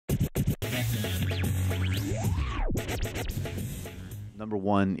Number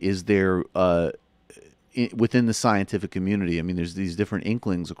one, is there within the scientific community? I mean, there's these different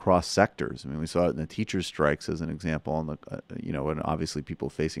inklings across sectors. I mean, we saw it in the teachers' strikes as an example, and and obviously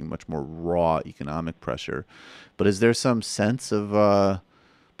people facing much more raw economic pressure. But is there some sense of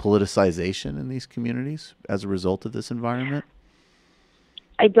politicization in these communities as a result of this environment?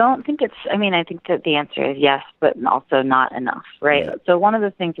 I don't think I think that the answer is yes, but also not enough, right? Right. So one of the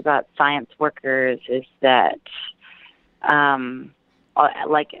things about science workers is that,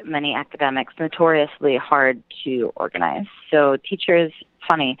 like many academics, notoriously hard to organize. So teachers,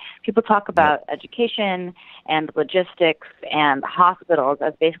 funny, people talk about education and logistics and hospitals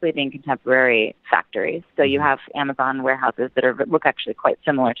as basically being contemporary factories. So you have Amazon warehouses that look actually quite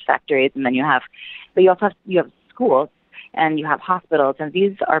similar to factories, and then but you have schools and you have hospitals, and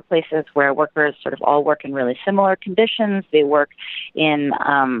these are places where workers sort of all work in really similar conditions. They work in,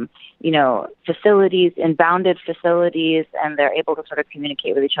 facilities, in bounded facilities, and they're able to sort of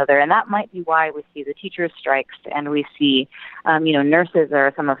communicate with each other. And that might be why we see the teachers' strikes, and we see, nurses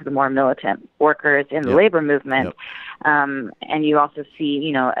are some of the more militant workers in the labor movement. Yep. And you also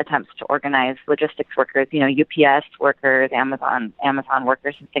see, attempts to organize logistics workers, UPS workers, Amazon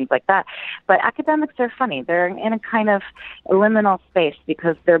workers, and things like that. But academics are funny. They're in a kind of liminal space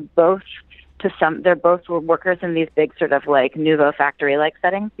because they're both workers in these big sort of like nouveau factory-like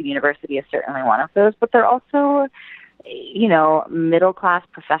settings. The university is certainly one of those, but they're also, middle-class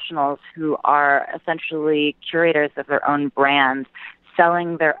professionals who are essentially curators of their own brand,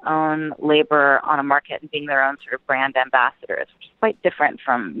 selling their own labor on a market and being their own sort of brand ambassadors, which is quite different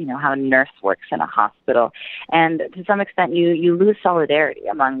from, how a nurse works in a hospital. And to some extent, you lose solidarity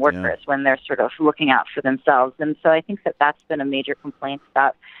among workers when they're sort of looking out for themselves. And so I think that that's been a major complaint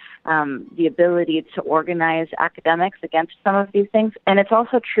about the ability to organize academics against some of these things. And it's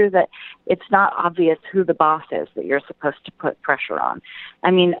also true that it's not obvious who the boss is that you're supposed to put pressure on.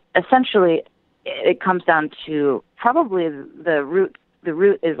 I mean, essentially, it comes down to probably the root. The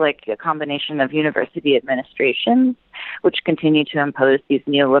root is like a combination of university administrations, which continue to impose these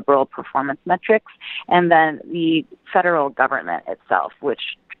neoliberal performance metrics, and then the federal government itself, which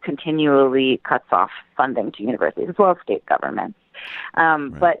continually cuts off funding to universities, as well as state governments. Right.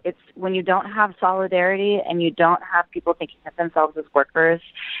 But it's when you don't have solidarity and you don't have people thinking of themselves as workers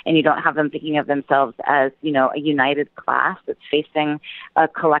and you don't have them thinking of themselves as, a united class that's facing a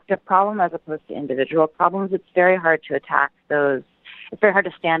collective problem as opposed to individual problems, it's very hard to attack those. It's very hard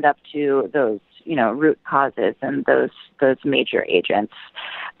to stand up to those, root causes and those major agents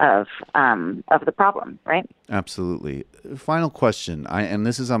of the problem, right? Absolutely. Final question, and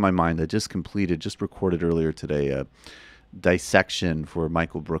this is on my mind. I just recorded earlier today a dissection for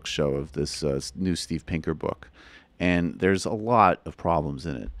Michael Brooks' show of this new Steve Pinker book, and there's a lot of problems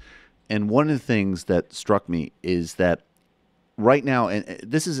in it. And one of the things that struck me is that right now, and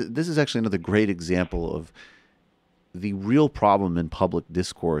this is actually another great example of the real problem in public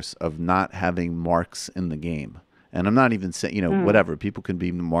discourse of not having Marx in the game. And I'm not even saying, whatever, people can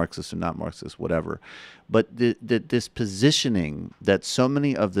be Marxist or not Marxist, whatever. But this positioning that so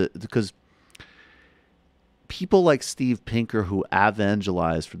many of because people like Steve Pinker who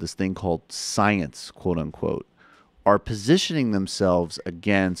evangelize for this thing called science, quote unquote, are positioning themselves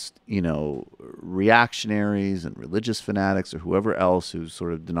against, reactionaries and religious fanatics or whoever else who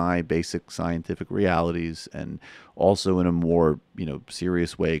sort of deny basic scientific realities, and also in a more,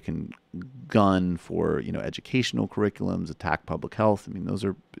 serious way can gun for, educational curriculums, attack public health. I mean, those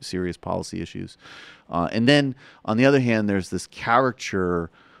are serious policy issues. And then on the other hand, there's this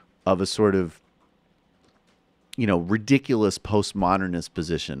caricature of a sort of, ridiculous postmodernist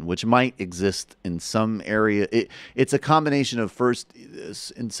position, which might exist in some area. It's a combination of first,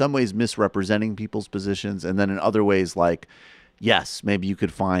 in some ways, misrepresenting people's positions, and then in other ways, like, yes, maybe you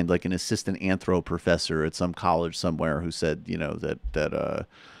could find like an assistant anthro professor at some college somewhere who said, that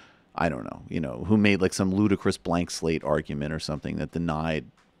I don't know, who made like some ludicrous blank slate argument or something that denied,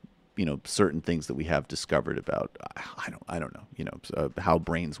 certain things that we have discovered about, I don't know, how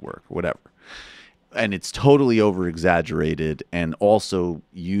brains work or whatever. And it's totally over-exaggerated and also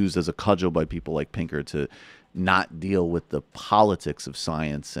used as a cudgel by people like Pinker to not deal with the politics of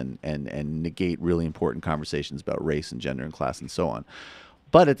science and negate really important conversations about race and gender and class and so on.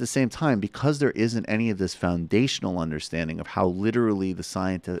 But at the same time, because there isn't any of this foundational understanding of how literally the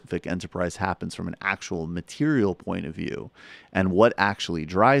scientific enterprise happens from an actual material point of view and what actually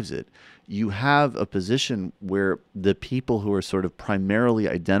drives it, you have a position where the people who are sort of primarily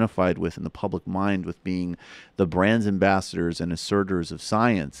identified with in the public mind with being the brand's ambassadors and asserters of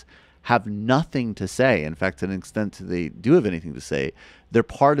science have nothing to say. In fact, to an extent they do have anything to say, they're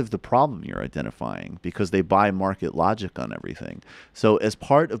part of the problem you're identifying because they buy market logic on everything. So as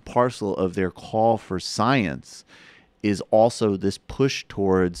part of parcel of their call for science is also this push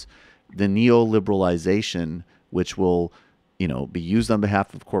towards the neoliberalization, which will, be used on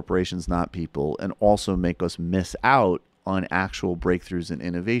behalf of corporations, not people, and also make us miss out on actual breakthroughs in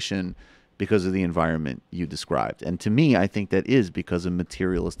innovation because of the environment you described. And to me, I think that is because a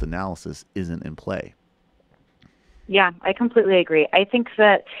materialist analysis isn't in play. Yeah, I completely agree. I think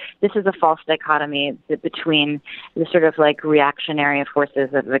that this is a false dichotomy between the sort of like reactionary forces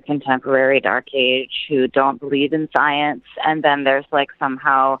of the contemporary dark age who don't believe in science, and then there's like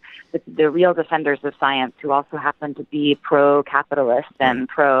somehow the real defenders of science who also happen to be pro-capitalist and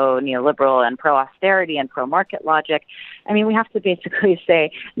pro-neoliberal and pro-austerity and pro-market logic. I mean, we have to basically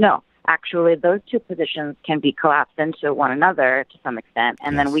say, no, actually, those two positions can be collapsed into one another to some extent,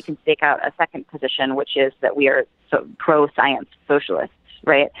 and then we can stake out a second position, which is that we are pro-science socialists,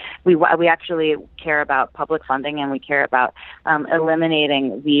 right? We actually care about public funding, and we care about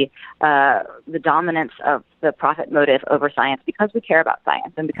eliminating the dominance of the profit motive over science because we care about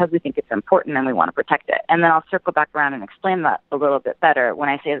science and because we think it's important and we want to protect it. And then I'll circle back around and explain that a little bit better when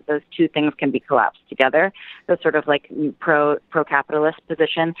I say that those two things can be collapsed together, the sort of like pro-capitalist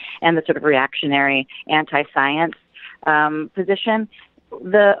position and the sort of reactionary anti-science position.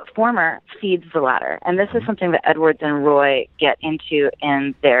 The former feeds the latter, and this is something that Edwards and Roy get into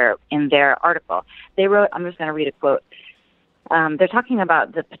in their article. They wrote, I'm just going to read a quote. They're talking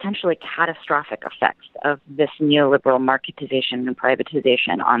about the potentially catastrophic effects of this neoliberal marketization and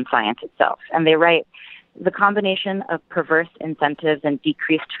privatization on science itself. And they write, the combination of perverse incentives and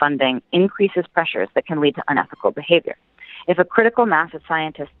decreased funding increases pressures that can lead to unethical behavior. If a critical mass of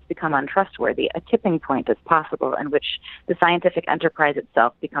scientists become untrustworthy, a tipping point is possible in which the scientific enterprise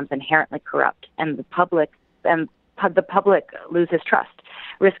itself becomes inherently corrupt, and the public loses trust,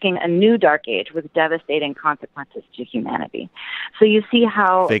 risking a new dark age with devastating consequences to humanity. So you see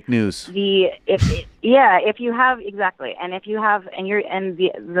how fake news. The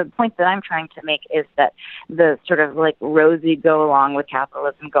point that I'm trying to make is that the sort of like rosy go along with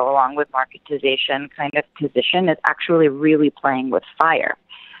capitalism, go along with marketization kind of position is actually really playing with fire.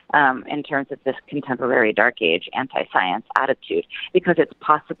 In terms of this contemporary dark age anti-science attitude, because it's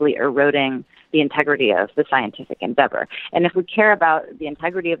possibly eroding the integrity of the scientific endeavor. And if we care about the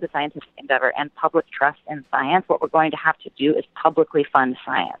integrity of the scientific endeavor and public trust in science, what we're going to have to do is publicly fund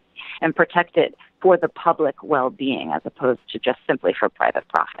science and protect it for the public well-being as opposed to just simply for private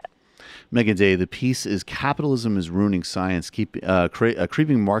profit. Megan Day, the piece is Capitalism is Ruining Science. Creeping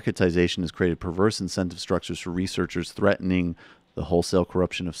marketization has created perverse incentive structures for researchers, threatening the wholesale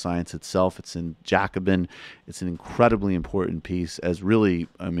corruption of science itself. It's in Jacobin. It's an incredibly important piece, as really,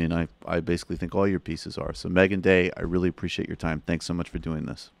 I basically think all your pieces are. So Megan Day, I really appreciate your time. Thanks so much for doing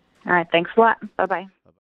this. All right. Thanks a lot. Bye-bye.